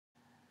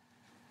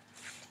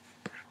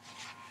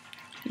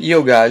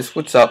Yo guys,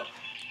 what's up?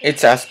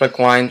 It's Aspect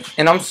Line,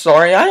 and I'm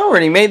sorry, I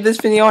already made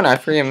this video and I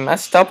freaking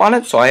messed up on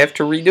it, so I have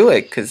to redo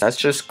it, because that's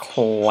just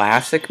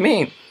classic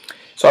me.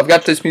 So I've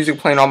got this music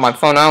playing on my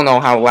phone. I don't know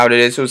how loud it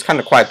is. It was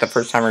kind of quiet the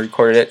first time I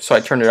recorded it, so I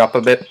turned it up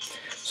a bit.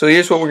 So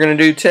here's what we're going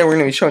to do today. We're going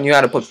to be showing you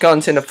how to put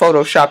guns into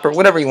Photoshop or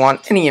whatever you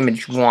want, any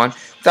image you want,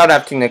 without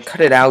having to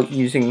cut it out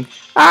using,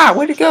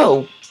 where'd it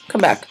go? Come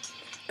back.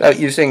 Without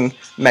using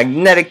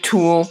magnetic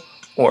tool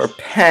or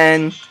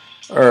pen.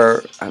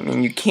 Or, I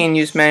mean, you can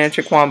use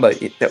magic wand,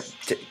 but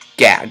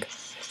gag.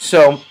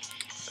 So,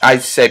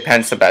 I'd say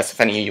pen's the best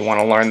if any of you want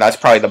to learn. That's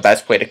probably the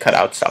best way to cut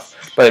out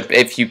stuff. But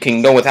if you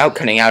can go without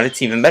cutting out,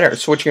 it's even better.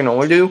 So what you're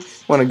going to do,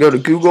 you want to go to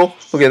Google,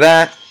 look at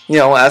that, you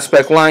know,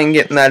 Aspect Line,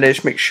 getting that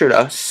ish, make sure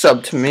to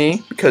sub to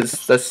me,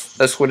 because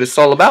that's what it's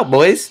all about,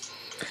 boys.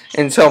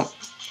 And so,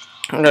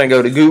 I'm going to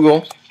go to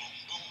Google.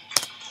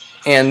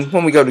 And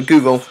when we go to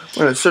Google,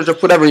 we're going to search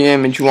up whatever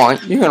image you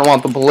want. You're going to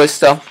want the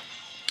Ballista.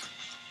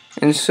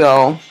 And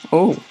so,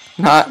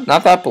 not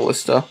that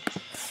Ballista.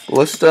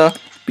 Ballista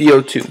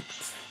BO2.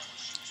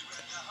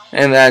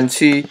 And then,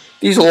 see,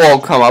 these will all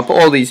come up,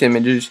 all these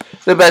images.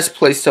 The best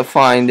place to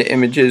find the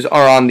images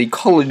are on the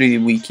Call of Duty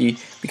Wiki,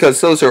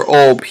 because those are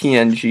all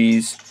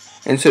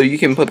PNGs. And so you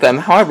can put them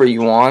however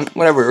you want,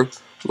 whatever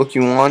look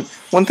you want.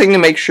 One thing to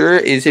make sure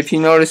is, if you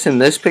notice in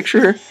this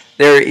picture,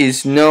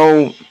 there's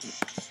none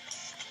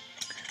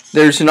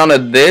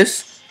of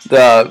this.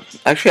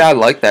 Actually, I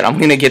like that. I'm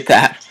going to get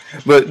that.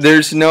 But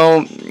there's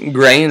no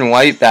gray and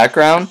white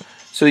background,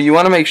 so you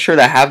want to make sure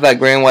to have that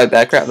gray and white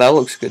background. That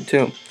looks good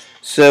too.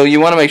 So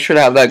you want to make sure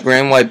to have that gray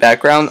and white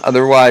background,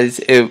 otherwise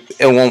it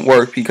won't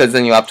work, because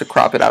then you have to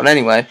crop it out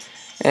anyway.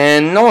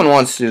 And no one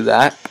wants to do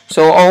that.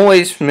 So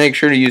always make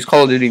sure to use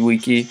Call of Duty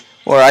Wiki,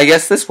 or I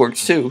guess this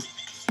works too,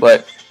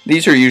 but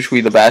these are usually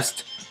the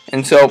best.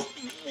 And so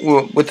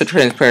with the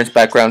transparent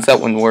backgrounds, that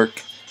wouldn't work.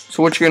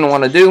 So what you're going to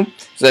want to do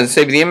is then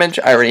save the image.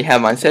 I already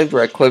have mine saved.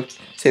 Right click,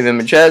 save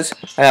image as.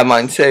 I have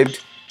mine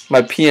saved,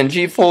 my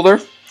PNG folder.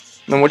 And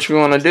then what you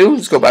want to do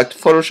is go back to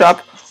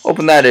Photoshop,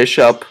 open that ish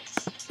up,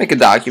 make a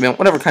document,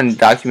 whatever kind of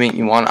document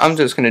you want. I'm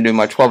just going to do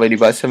my 1280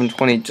 by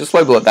 720. Just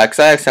label it that, because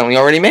I accidentally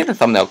already made the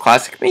thumbnail.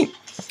 Classic me.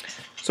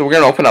 So we're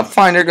going to open up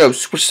Finder, go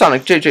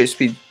Supersonic JJ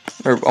Speed,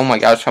 or oh my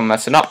gosh, I'm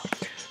messing up.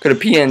 Go to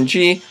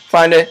PNG,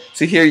 find it.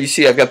 So here you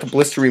see I've got the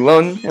Ballista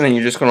reloading, and then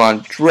you're just going to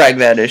want to drag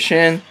that ish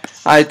in.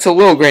 It's a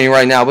little grainy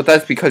right now, but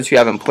that's because you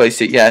haven't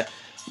placed it yet.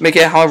 Make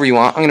it however you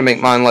want. I'm going to make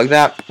mine like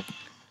that.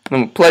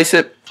 Then we'll place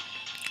it.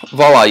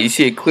 Voila, you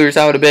see it clears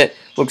out a bit.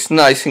 Looks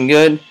nice and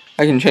good.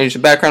 I can change the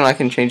background. I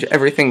can change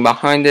everything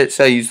behind it.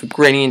 So I use the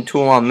gradient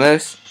tool on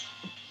this.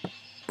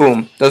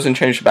 Boom. Doesn't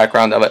change the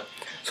background of it.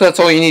 So that's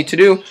all you need to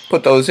do.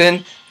 Put those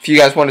in. If you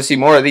guys want to see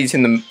more of these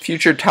in the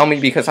future, tell me,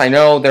 because I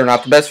know they're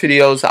not the best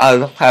videos.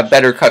 I'll have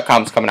better cut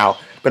comms coming out.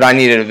 But I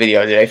needed a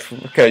video today,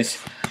 because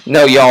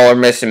no, y'all are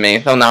missing me.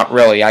 Though not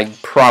really. I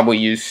probably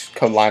use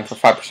code line for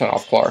 5%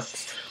 off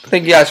Clarks.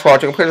 Thank you guys for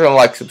watching. Please don't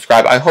like,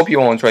 subscribe. I hope you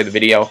all enjoyed the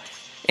video.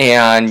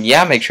 And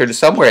yeah, make sure to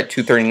sub. We're at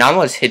 239.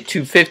 Let's hit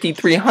 250,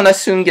 300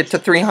 soon. Get to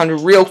 300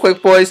 real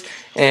quick, boys.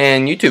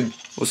 And YouTube.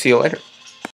 We'll see you later.